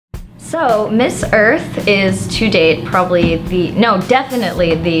So, Miss Earth is to date probably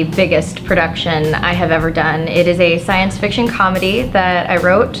definitely the biggest production I have ever done. It is a science fiction comedy that I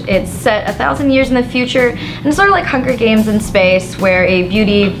wrote. It's set 1,000 years in the future, and it's sort of like Hunger Games in space, where a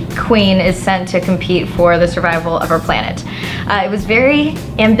beauty queen is sent to compete for the survival of our planet. It was very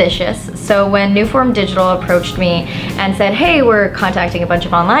ambitious, so when New Form Digital approached me and said, hey, we're contacting a bunch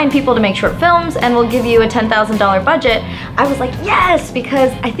of online people to make short films and we'll give you a $10,000 budget, I was like, yes,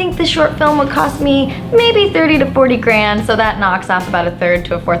 because I think this short film would cost me maybe 30 to 40 grand, so that knocks off about a third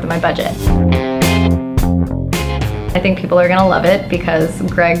to a fourth of my budget. I think people are gonna love it because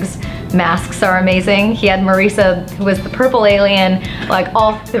Greg's masks are amazing. He had Marisa, who was the purple alien, like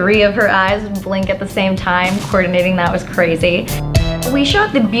all three of her eyes would blink at the same time. Coordinating that was crazy. We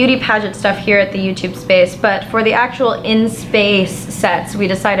shot the beauty pageant stuff here at the YouTube space, but for the actual in-space sets, we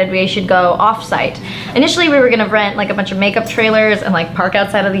decided we should go off-site. Initially, we were gonna rent like a bunch of makeup trailers and like park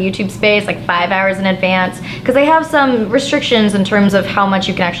outside of the YouTube space like 5 hours in advance, because they have some restrictions in terms of how much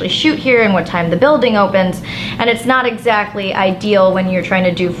you can actually shoot here and what time the building opens, and it's not exactly ideal when you're trying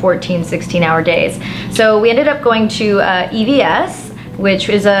to do 14, 16-hour days. So we ended up going to EVS, which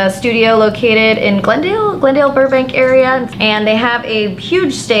is a studio located in Glendale, Burbank area, and they have a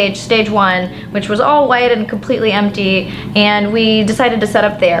huge stage, stage 1, which was all white and completely empty, and we decided to set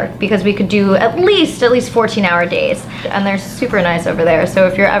up there because we could do at least 14-hour days, and they're super nice over there. So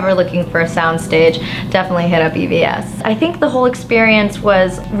if you're ever looking for a sound stage, definitely hit up EVS. I think the whole experience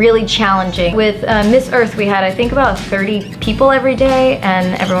was really challenging. With Miss Earth, we had I think about 30 people every day,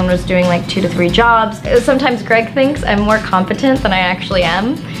 and everyone was doing like 2 to 3 jobs. Sometimes Greg thinks I'm more competent than I actually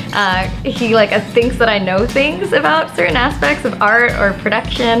am. He thinks that I know things about certain aspects of art or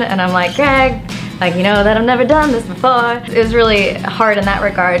production, and I'm like, Greg, you know that I've never done this before. It was really hard in that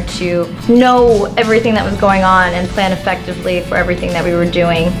regard to know everything that was going on and plan effectively for everything that we were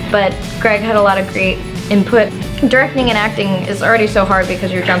doing. But Greg had a lot of great input. Directing and acting is already so hard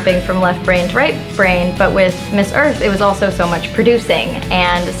because you're jumping from left brain to right brain, but with Miss Earth it was also so much producing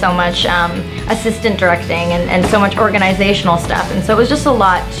and so much assistant directing and so much organizational stuff, and so it was just a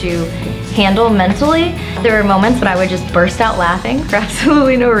lot to handle mentally. There were moments when I would just burst out laughing for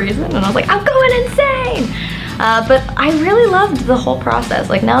absolutely no reason, and I was like, I'm going insane! But I really loved the whole process.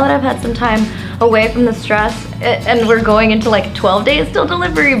 Like, now that I've had some time away from the stress, and we're going into like 12 days till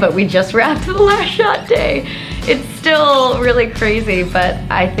delivery, but we just wrapped the last shot day. It's still really crazy, but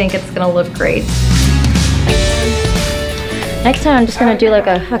I think it's gonna look great. Next time I'm just gonna do like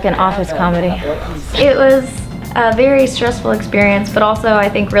a fucking office comedy. It was a very stressful experience, but also I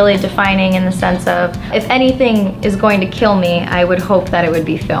think really defining in the sense of, if anything is going to kill me, I would hope that it would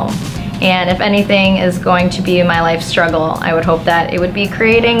be film. And if anything is going to be my life struggle, I would hope that it would be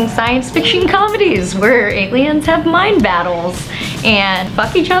creating science fiction comedies where aliens have mind battles and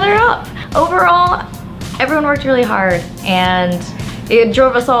fuck each other up. Overall, everyone worked really hard, and it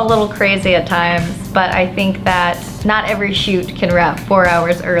drove us all a little crazy at times, but I think that not every shoot can wrap 4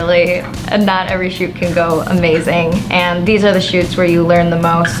 hours early, and not every shoot can go amazing. And these are the shoots where you learn the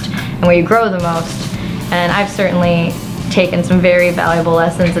most and where you grow the most. And I've certainly taken some very valuable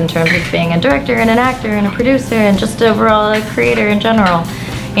lessons in terms of being a director and an actor and a producer and just overall a creator in general,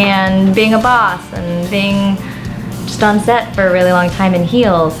 and being a boss and being just on set for a really long time in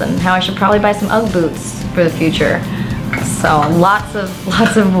heels, and how I should probably buy some UGG boots for the future. So lots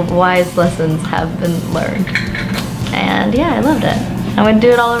of wise lessons have been learned, and yeah, I loved it. I would do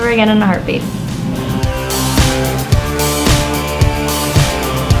it all over again in a heartbeat.